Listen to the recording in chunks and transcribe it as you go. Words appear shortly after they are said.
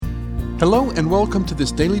Hello and welcome to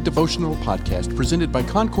this daily devotional podcast presented by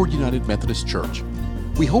Concord United Methodist Church.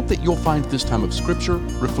 We hope that you'll find this time of scripture,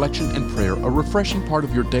 reflection, and prayer a refreshing part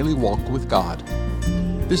of your daily walk with God.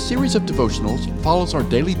 This series of devotionals follows our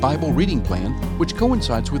daily Bible reading plan, which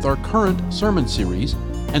coincides with our current sermon series,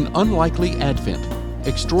 An Unlikely Advent,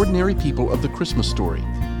 Extraordinary People of the Christmas Story.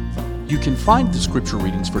 You can find the scripture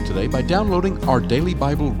readings for today by downloading our daily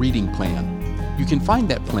Bible reading plan. You can find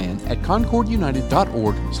that plan at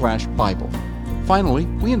concordunited.org/Bible. Finally,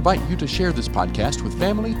 we invite you to share this podcast with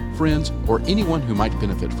family, friends, or anyone who might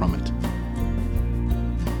benefit from it.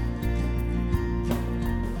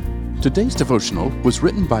 Today's devotional was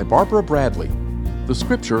written by Barbara Bradley. The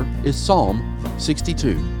scripture is Psalm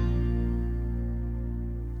 62.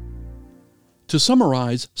 To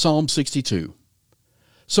summarize Psalm 62,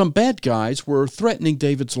 some bad guys were threatening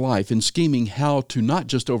David's life and scheming how to not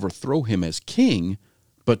just overthrow him as king,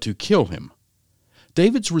 but to kill him.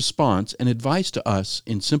 David's response and advice to us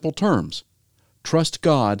in simple terms: trust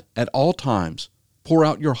God at all times, pour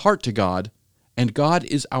out your heart to God, and God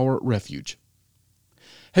is our refuge.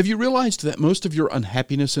 Have you realized that most of your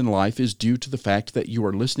unhappiness in life is due to the fact that you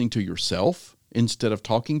are listening to yourself instead of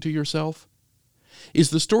talking to yourself? Is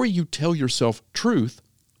the story you tell yourself truth,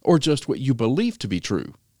 or just what you believe to be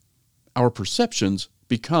true? Our perceptions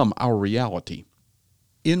become our reality.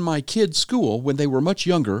 In my kids' school, when they were much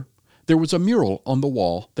younger, there was a mural on the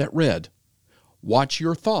wall that read, "Watch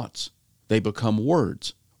your thoughts, they become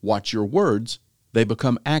words. Watch your words, they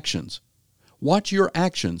become actions. Watch your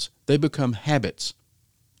actions, they become habits.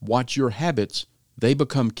 Watch your habits, they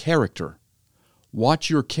become character. Watch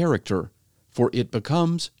your character, for it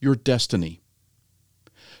becomes your destiny."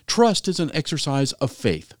 Trust is an exercise of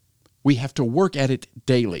faith. We have to work at it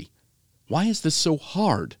daily. Why is this so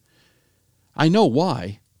hard? I know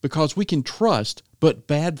why. Because we can trust, but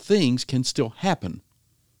bad things can still happen.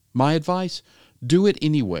 My advice? Do it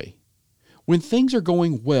anyway. When things are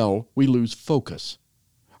going well, we lose focus.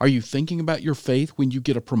 Are you thinking about your faith when you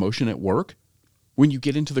get a promotion at work? When you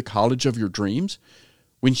get into the college of your dreams?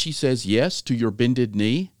 When she says yes to your bended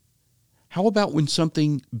knee? How about when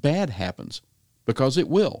something bad happens? Because it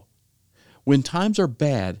will. When times are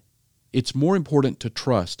bad, it's more important to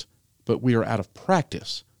trust, but we are out of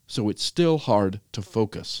practice, so it's still hard to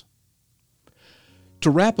focus. To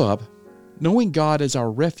wrap up, knowing God as our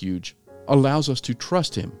refuge allows us to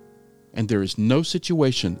trust Him, and there is no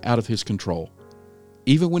situation out of His control.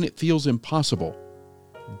 Even when it feels impossible,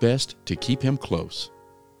 best to keep Him close.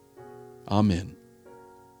 Amen.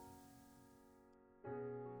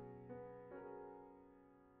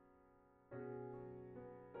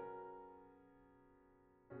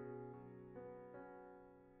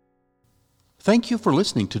 Thank you for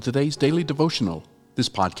listening to today's daily devotional. This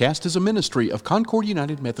podcast is a ministry of Concord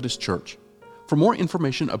United Methodist Church. For more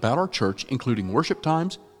information about our church, including worship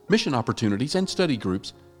times, mission opportunities, and study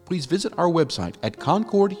groups, please visit our website at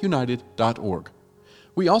concordunited.org.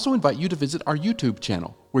 We also invite you to visit our YouTube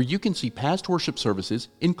channel, where you can see past worship services,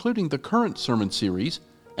 including the current sermon series,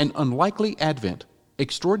 An Unlikely Advent,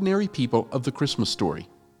 Extraordinary People of the Christmas Story.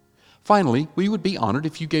 Finally, we would be honored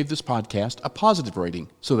if you gave this podcast a positive rating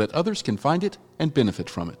so that others can find it and benefit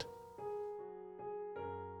from it.